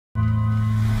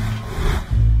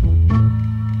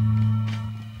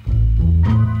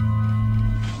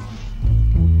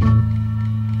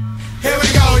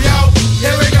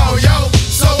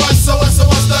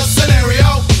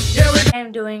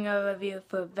here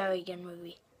for a very good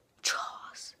movie,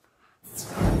 Jaws.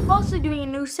 I'm also doing a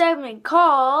new segment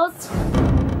called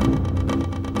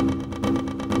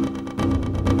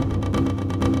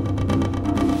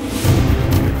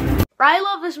I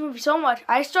love this movie so much,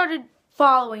 I started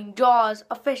following Jaws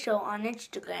Official on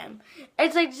Instagram.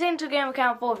 It's like this Instagram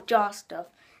account full of Jaws stuff.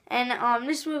 And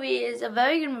this movie is a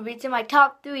very good movie. It's in my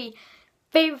top 3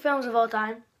 favorite films of all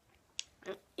time.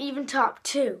 Even top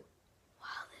 2. Wow,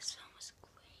 this film is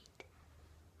great.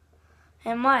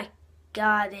 And my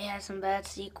God, they had some bad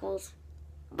sequels.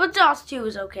 But Jaws 2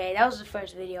 was okay. That was the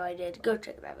first video I did. Go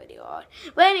check that video out.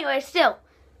 But anyway, still,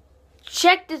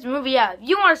 check this movie out. If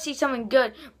you want to see something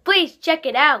good, please check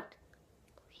it out.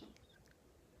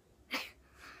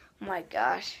 Oh my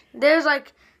gosh. There's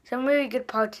like some really good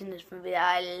parts in this movie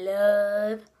that I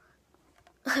love.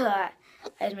 I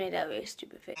just made that very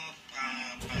stupid face.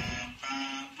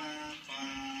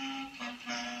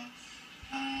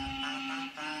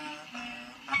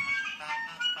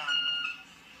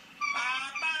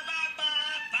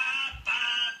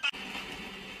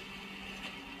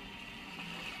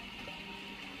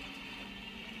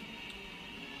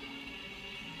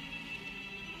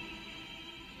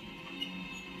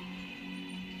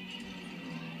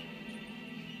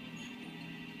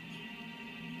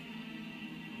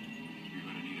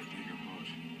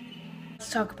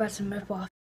 Let's talk about some ripoff.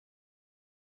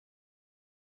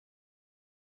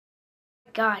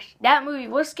 Gosh, that movie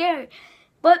was scary,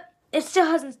 but it still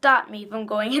hasn't stopped me from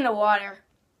going in the water.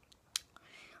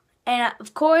 And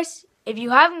of course, if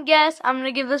you haven't guessed, I'm going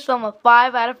to give this film a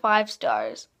 5 out of 5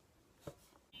 stars.